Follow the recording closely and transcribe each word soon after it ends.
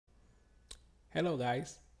Hello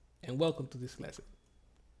guys, and welcome to this lesson.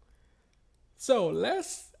 So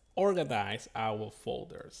let's organize our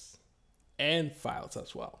folders and files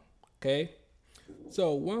as well, okay?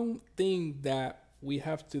 So one thing that we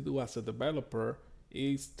have to do as a developer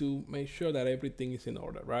is to make sure that everything is in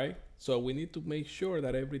order, right? So we need to make sure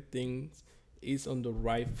that everything is on the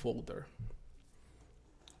right folder.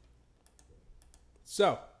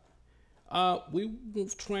 So we're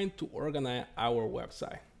trying to organize our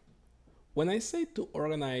website. When I say to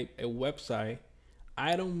organize a website,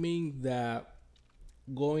 I don't mean that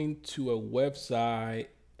going to a website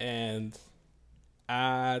and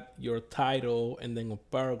add your title and then a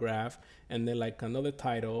paragraph and then like another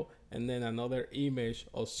title and then another image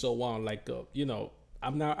or so on. I don't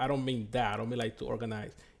mean that. I don't mean like to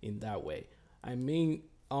organize in that way. I mean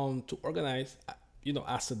to organize,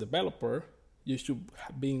 as a developer, you should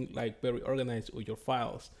be like very organized with your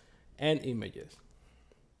files and images.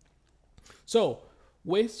 So,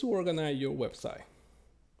 ways to organize your website.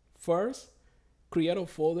 First, create a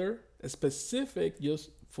folder specific just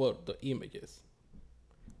for the images.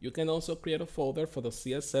 You can also create a folder for the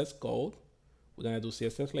CSS code. We're gonna do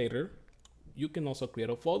CSS later. You can also create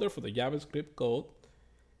a folder for the JavaScript code.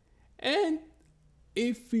 And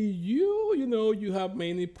if you have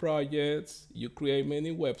many projects, you create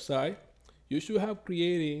many websites, you should have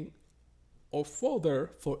creating a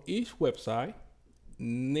folder for each website.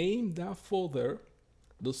 Name that folder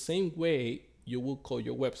the same way you will call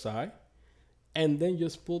your website, and then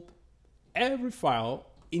just put every file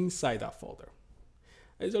inside that folder.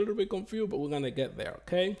 It's a little bit confused, but we're gonna get there,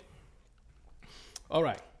 okay? All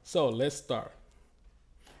right, so let's start.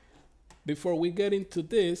 Before we get into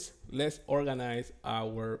this, let's organize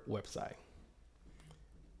our website.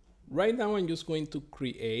 Right now, I'm just going to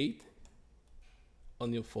create a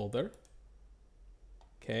new folder,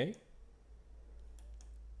 okay?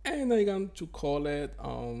 And I'm going to call it,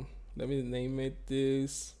 let me name it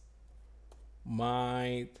this,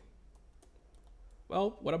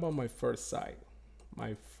 what about my first site?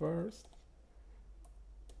 My first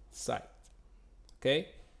site, okay?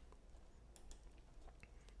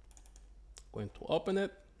 Going to open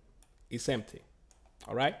it, it's empty,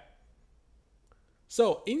 all right?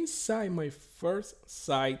 So inside my first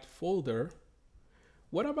site folder,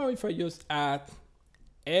 what about if I just add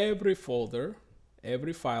every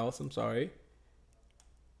files,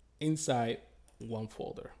 inside one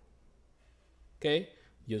folder. Okay,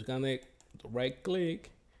 just gonna right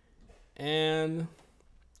click and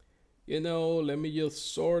let me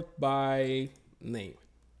just sort by name.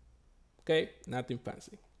 Okay, nothing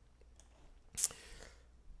fancy.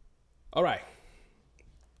 All right.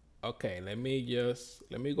 Okay, let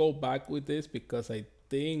me go back with this because I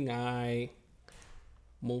think I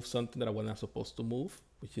moved something that I was not supposed to move,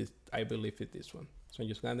 which is, I believe it's this one. So I'm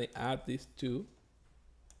just gonna add these two.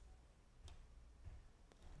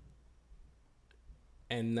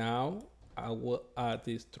 And now I will add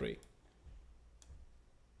these three.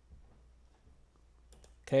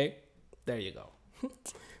 Okay, there you go.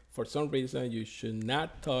 For some reason, you should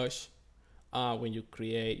not touch when you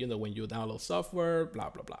create, when you download software,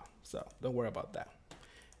 blah, blah, blah. So don't worry about that.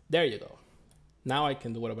 There you go. Now I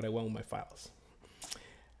can do whatever I want with my files.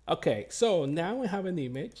 Okay, so now I have an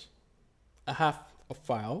image. I have a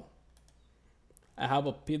file. I have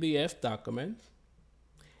a PDF document.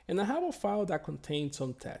 And I have a file that contains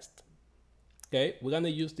some text. Okay, we're gonna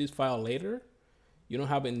use this file later. You don't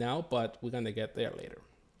have it now, but we're gonna get there later.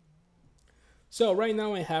 So right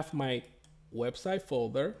now I have my website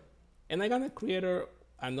folder, and I'm gonna create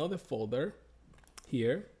another folder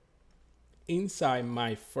here inside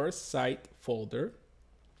my first site folder.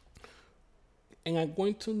 And I'm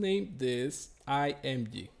going to name this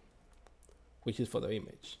IMG, which is for the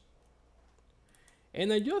image.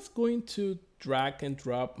 And I'm just going to drag and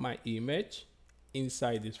drop my image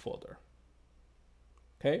inside this folder.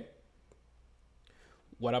 Okay.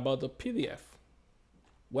 What about the PDF?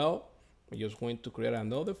 Well, I'm just going to create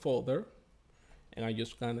another folder, and I'm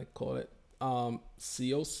just gonna call it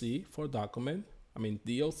COC for document.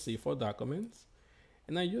 DOC for documents.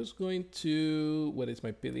 And I'm just going to, what is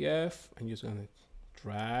my PDF? I'm just gonna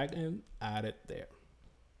drag and add it there.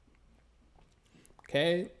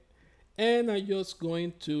 Okay. And I'm just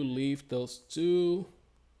going to leave those two.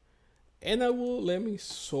 And let me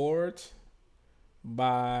sort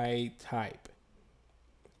by type.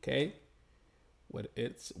 Okay.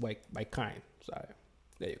 It's like by kind. Sorry.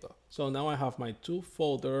 There you go. So now I have my two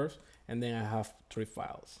folders, and then I have three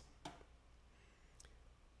files.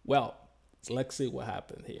 Well, let's see what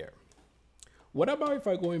happened here. What about if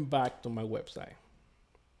I'm going back to my website?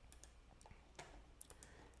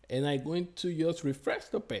 And I'm going to just refresh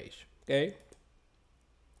the page, okay?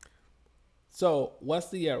 So what's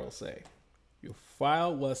the error say? Your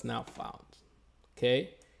file was not found.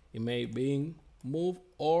 Okay, it may be moved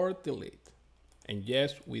or delete. And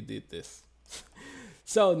yes, we did this.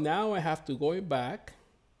 So now I have to go back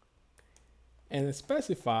and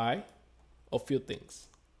specify a few things.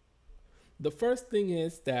 The first thing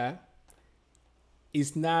is that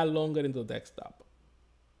it's not longer in the desktop.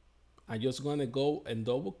 I'm just gonna go and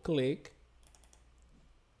double click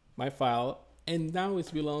my file, and now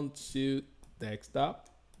it belongs to desktop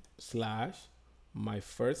slash my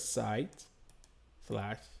first site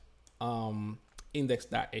slash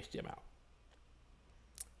index.html.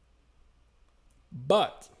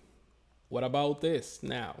 But what about this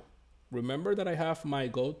now? Remember that I have my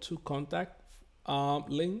go to contact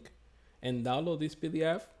link and download this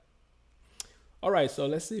PDF. All right, so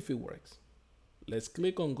let's see if it works. Let's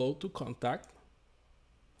click on go to contact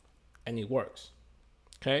and it works.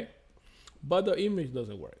 Okay, but the image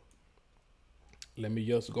doesn't work. Let me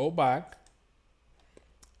just go back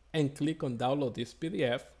and click on download this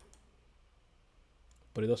PDF,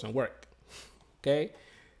 but it doesn't work. Okay,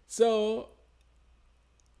 so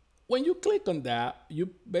when you click on that, you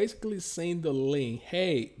basically send the link,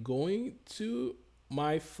 hey, going to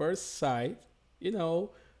my first site, you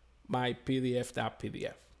know, my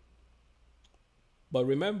PDF.pdf. But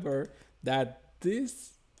remember that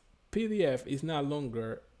this PDF is no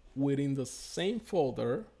longer within the same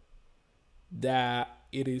folder that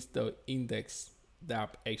it is the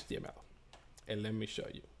index.html. And let me show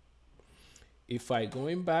you. If I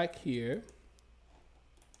going back here,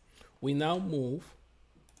 we now move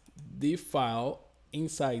the file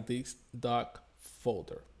inside this doc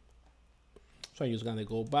folder. So I'm just gonna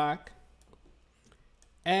go back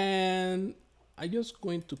and I'm just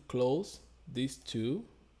going to close these two.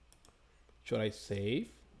 Should I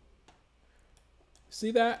save?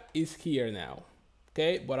 See that it's here now,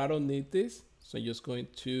 okay? But I don't need this, so I'm just going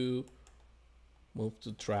to move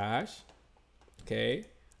to trash, okay?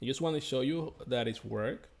 I just want to show you that it's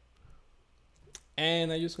work.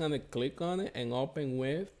 And I'm just gonna click on it and open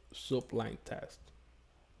with Sublime test.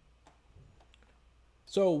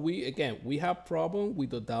 So we have problem with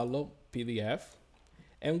the download PDF,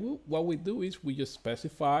 and what we do is we just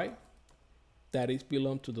specify that it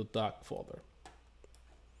belongs to the doc folder.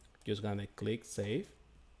 Just gonna click save.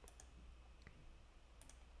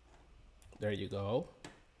 There you go.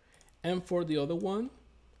 And for the other one,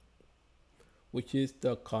 which is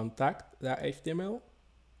the contact.html,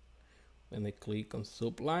 when I click on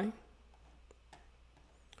Sublime,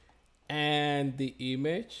 and the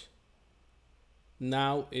image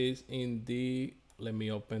now is in the, let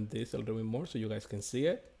me open this a little bit more so you guys can see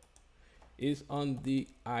it, is on the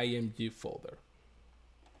img folder.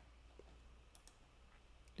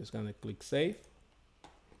 Just gonna click save.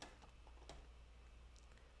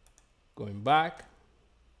 Going back,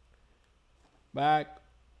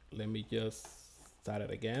 let me just start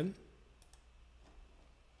it again.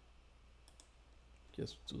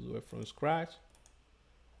 Just to do it from scratch.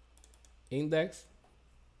 Index,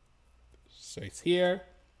 so it's here.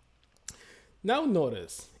 Now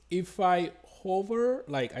notice, if I hover,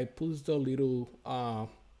 like I push the little,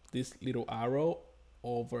 this little arrow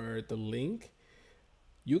over the link,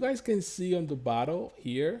 you guys can see on the bottom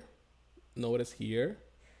here, notice here,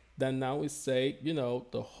 that now it say, you know,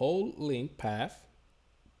 the whole link path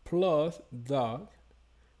plus doc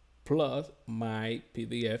plus my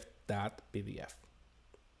PDF.pdf.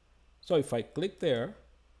 So if I click there,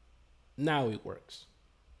 now it works.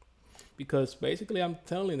 Because basically I'm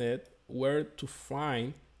telling it where to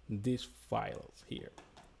find these files here.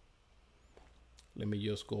 Let me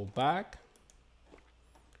just go back,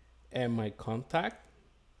 and my contact,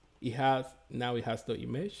 now it has the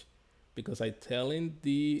image because I telling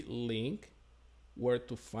the link where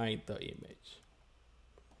to find the image.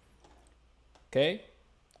 Okay,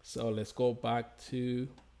 so let's go back to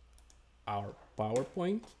our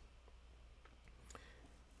PowerPoint.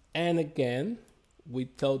 And again, we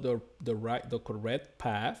tell the correct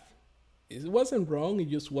path. It wasn't wrong, it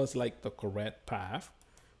just was like the correct path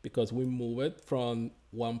because we move it from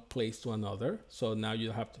one place to another. So now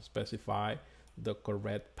you have to specify the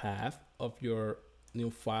correct path of your new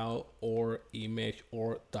file or image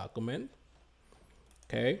or document.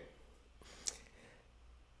 Okay.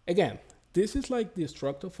 Again, this is like the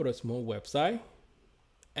structure for a small website.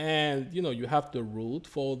 And you know, you have the root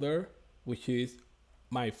folder, which is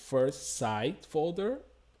my first site folder.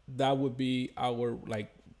 That would be our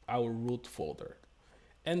root folder.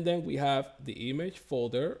 And then we have the image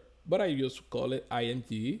folder, but I just call it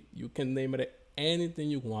img. You can name it anything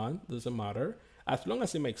you want, doesn't matter, as long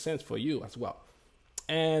as it makes sense for you as well.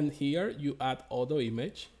 And here you add other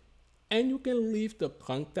image, and you can leave the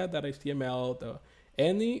content.html,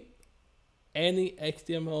 any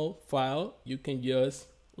HTML file, you can just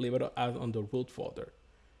leave it as on the root folder.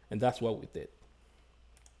 And that's what we did.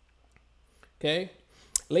 Okay.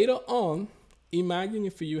 Later on, imagine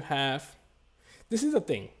if you have, this is the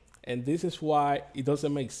thing, and this is why it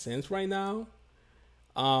doesn't make sense right now.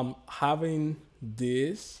 Having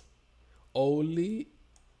this only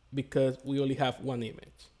because we only have one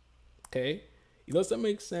image. Okay. It doesn't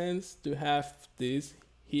make sense to have this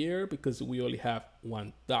here because we only have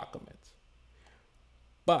one document.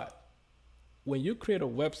 But when you create a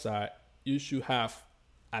website, you should have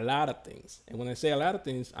a lot of things. And when I say a lot of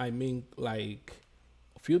things, I mean like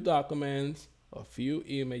a few documents, a few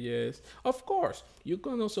images. Of course, you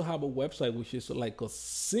can also have a website which is like a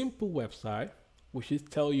simple website, which is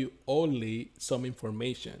tell you only some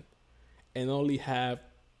information and only have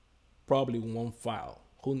probably one file.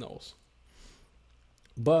 Who knows?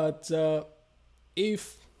 But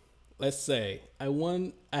if, let's say, I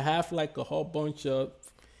have like a whole bunch of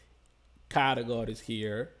categories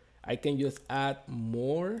here, I can just add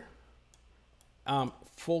more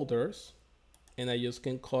folders, and I just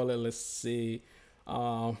can call it, let's see,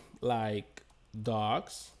 like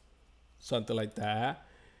dogs, something like that.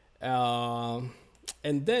 And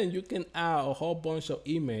then you can add a whole bunch of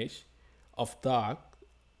image of dog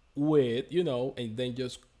with, and then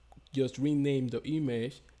just rename the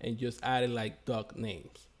image and just add it like dog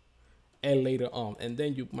names. And later on, and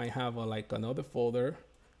then you might have like another folder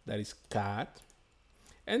that is cat,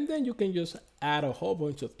 and then you can just add a whole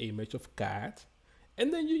bunch of image of cat,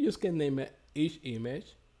 and then you just can name it each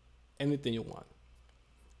image anything you want.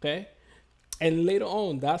 Okay, and later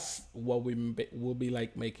on, that's what will be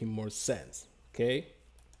like making more sense. Okay,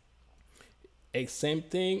 a same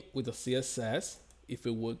thing with the CSS. If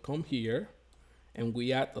it would come here and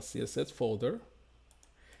we add a CSS folder,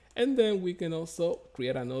 and then we can also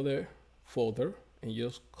create another folder and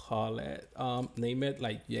just call it, name it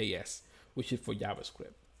like JS, which is for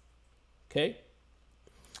JavaScript. Okay.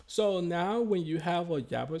 So now when you have a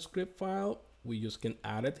JavaScript file, we just can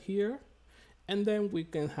add it here, and then we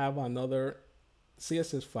can have another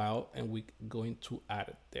CSS file and we're going to add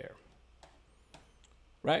it there.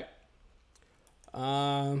 Right.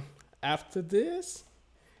 After this,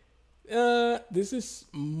 this is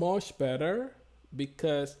much better,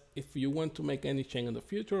 because if you want to make any change in the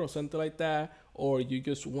future or something like that, or you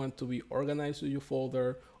just want to be organized with your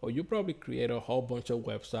folder, or you probably create a whole bunch of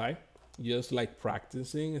website just like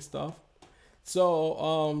practicing and stuff.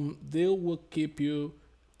 So they will keep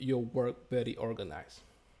your work very organized.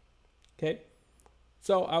 Okay,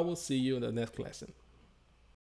 so I will see you in the next lesson.